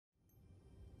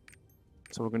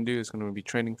So what we're going to do is going to be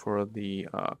training for the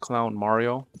Clown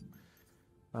Mario.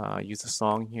 Use the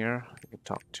song here. You can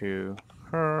talk to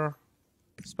her.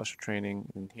 Special training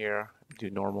in here. Do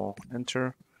normal,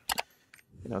 enter.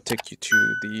 And I'll take you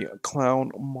to the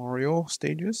Clown Mario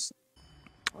stages.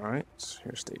 Alright, so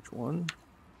here's stage 1.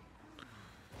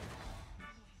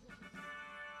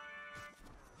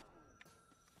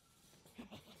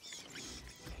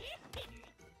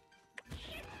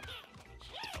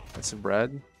 That's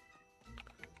red.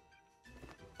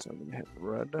 So I'm gonna hit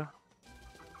red.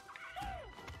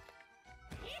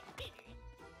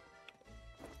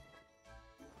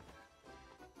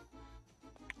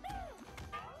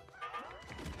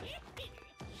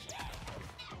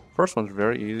 First one's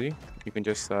very easy. You can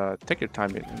just take your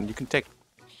time, and you can take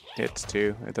hits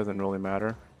too. It doesn't really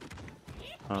matter.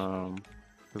 Because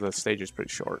the stage is pretty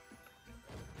short.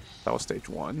 That was stage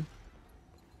 1.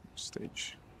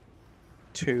 Stage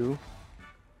 2.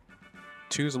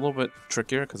 2 is a little bit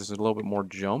trickier because there's a little bit more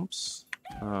jumps.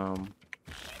 We're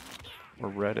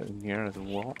red in here as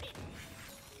well.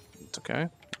 It's okay.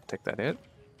 Take that hit.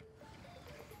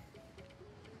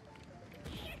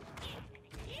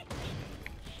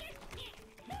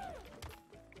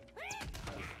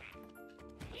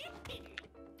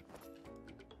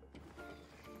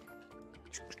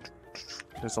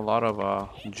 There's a lot of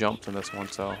jumps in this one,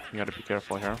 so you gotta be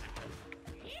careful here.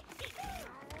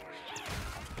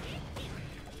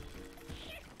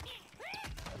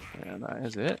 And that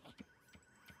is it.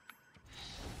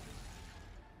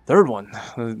 Third one.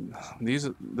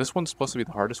 This one's supposed to be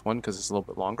the hardest one because it's a little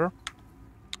bit longer.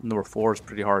 Number 4 is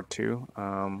pretty hard too.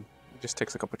 It just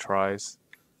takes a couple tries.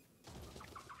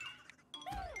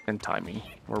 And timing.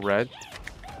 We're red.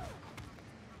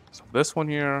 So this one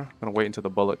here, I'm gonna wait until the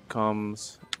bullet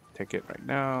comes. Take it right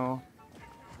now.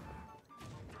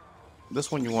 This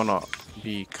one you wanna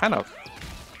be kind of...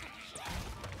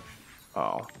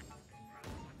 Oh.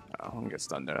 I'm gonna get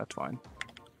stunned there, that's fine.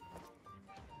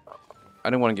 I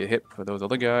didn't want to get hit for those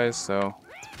other guys, so...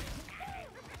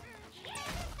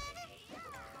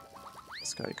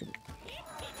 This guy could...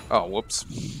 Oh, whoops.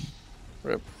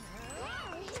 Rip.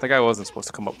 That guy wasn't supposed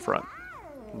to come up front.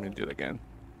 I'm gonna do it again.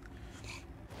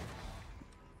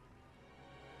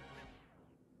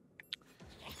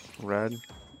 Red.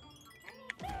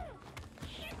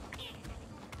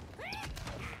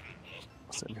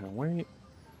 Sit here and wait.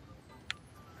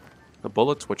 The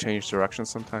bullets will change direction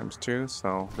sometimes too,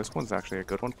 so this one's actually a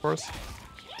good one for us.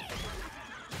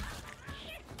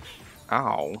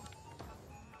 Ow.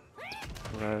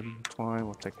 Red, twine,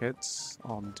 we'll take hits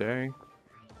all day.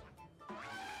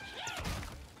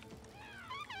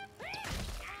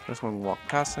 This one will walk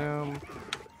past him.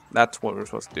 That's what we're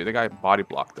supposed to do. The guy body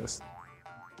blocked this.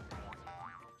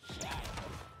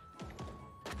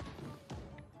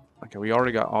 Okay, we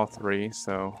already got all 3,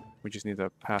 so we just need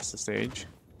to pass the stage.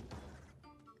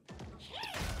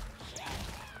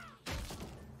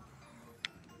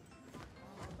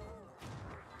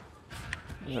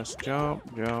 Just jump,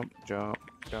 jump, jump,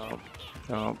 jump,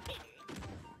 jump.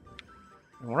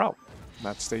 And we're out.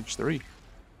 That's stage 3.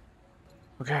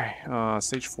 Okay,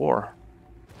 stage 4.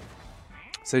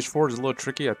 Stage 4 is a little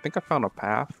tricky. I think I found a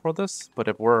path for this, but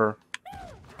if we're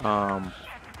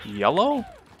yellow,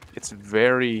 it's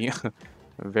very,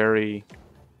 very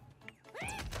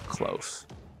close.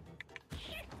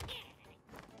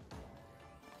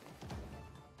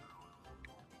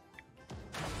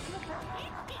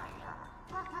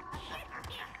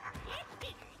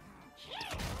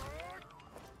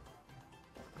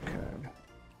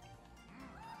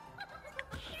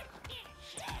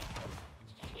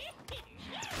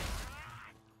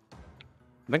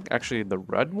 I think actually the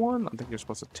red one, I think you're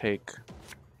supposed to take...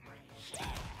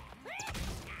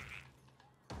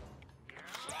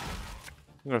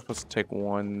 You're supposed to take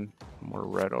one more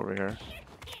red over here.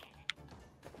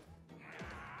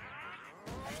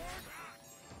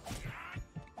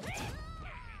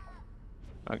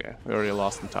 Okay, we already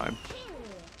lost some time.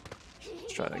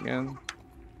 Let's try it again.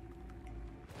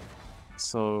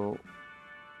 So...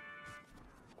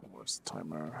 What's the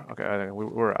timer? Okay, I think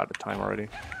we're out of time already.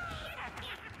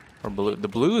 Or blue. The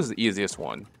blue is the easiest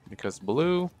one because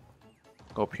blue,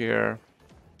 go up here.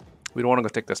 We don't want to go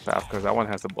take this path because that one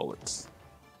has the bullets.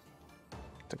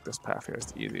 Take this path here,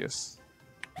 it's the easiest.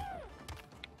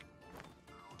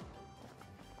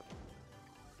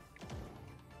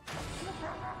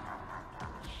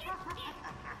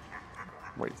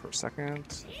 Wait for a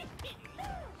second.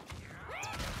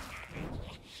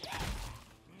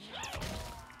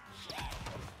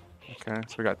 Okay,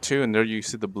 so we got 2, and there you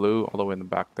see the blue all the way in the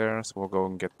back there, so we'll go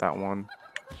and get that one.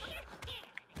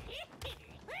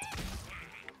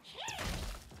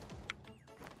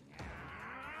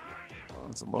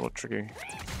 It's a little tricky.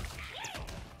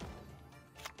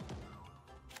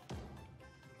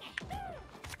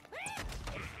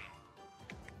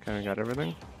 Okay, we got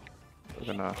everything. We're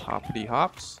gonna hoppity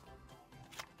hops.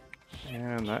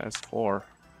 And that is 4.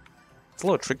 It's a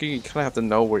little tricky. You kind of have to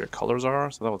know where your colors are.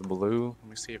 So that was blue. Let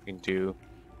me see if we can do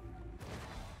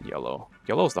yellow.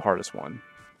 Yellow is the hardest one.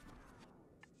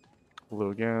 Blue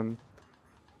again.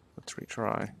 Let's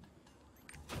retry.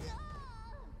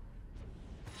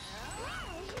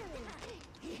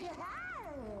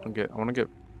 I want to get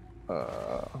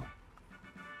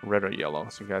red or yellow,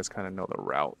 so you guys kind of know the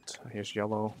route. Here's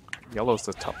yellow. Yellow's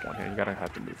the tough one here. You gotta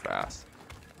have to move fast.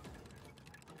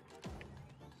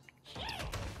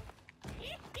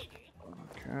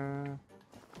 Okay.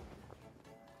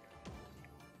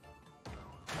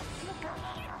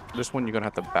 This one you're gonna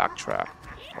have to backtrack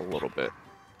a little bit.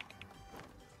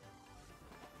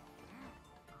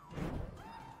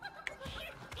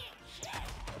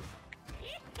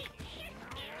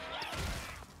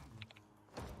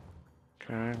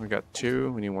 Okay, we got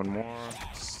 2. We need 1 more.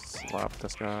 Slap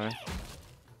this guy.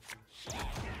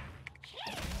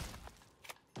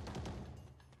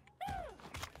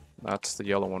 That's the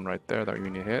yellow one right there that you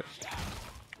need to hit.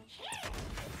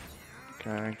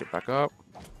 Okay, get back up.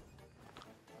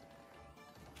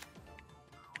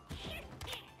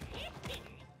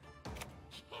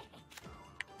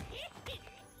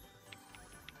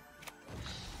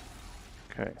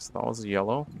 Okay, so that was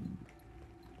yellow.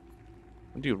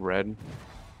 We'll do red.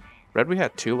 Red we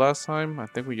had 2 last time. I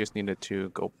think we just needed to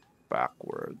go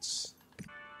backwards.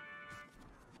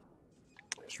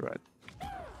 There's red.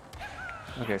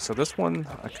 Okay, so this one,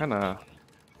 I kind of...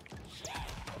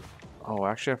 Oh,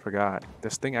 actually I forgot.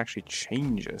 This thing actually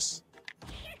changes.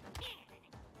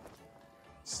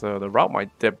 So the route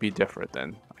might be different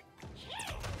then.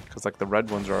 Because like the red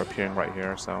ones are appearing right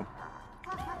here, so...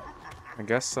 I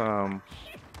guess,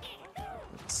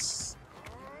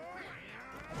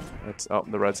 it's oh,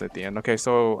 the red's at the end. Okay,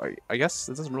 so I guess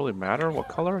it doesn't really matter what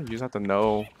color. You just have to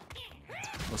know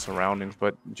the surroundings.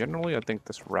 But generally, I think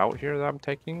this route here that I'm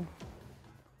taking,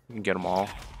 you can get them all.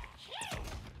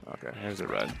 Okay, here's the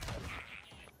red.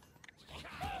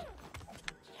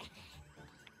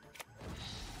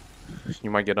 You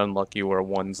might get unlucky where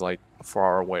one's like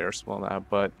far away or something like that.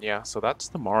 But yeah, so that's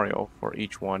the Mario for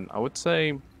each one. I would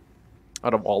say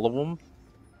out of all of them,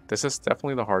 this is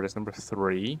definitely the hardest, number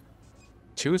 3.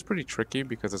 2 is pretty tricky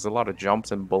because there's a lot of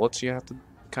jumps and bullets you have to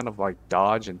kind of like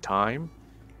dodge and time.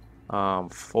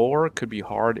 4 could be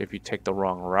hard if you take the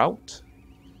wrong route.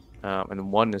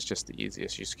 And 1 is just the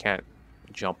easiest. You just can't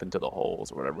jump into the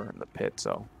holes or whatever in the pit.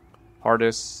 So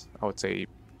hardest, I would say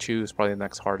 2 is probably the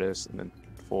next hardest, and then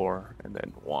 4, and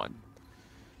then 1.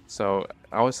 So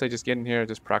I would say just get in here,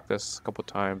 just practice a couple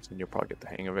times, and you'll probably get the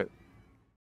hang of it.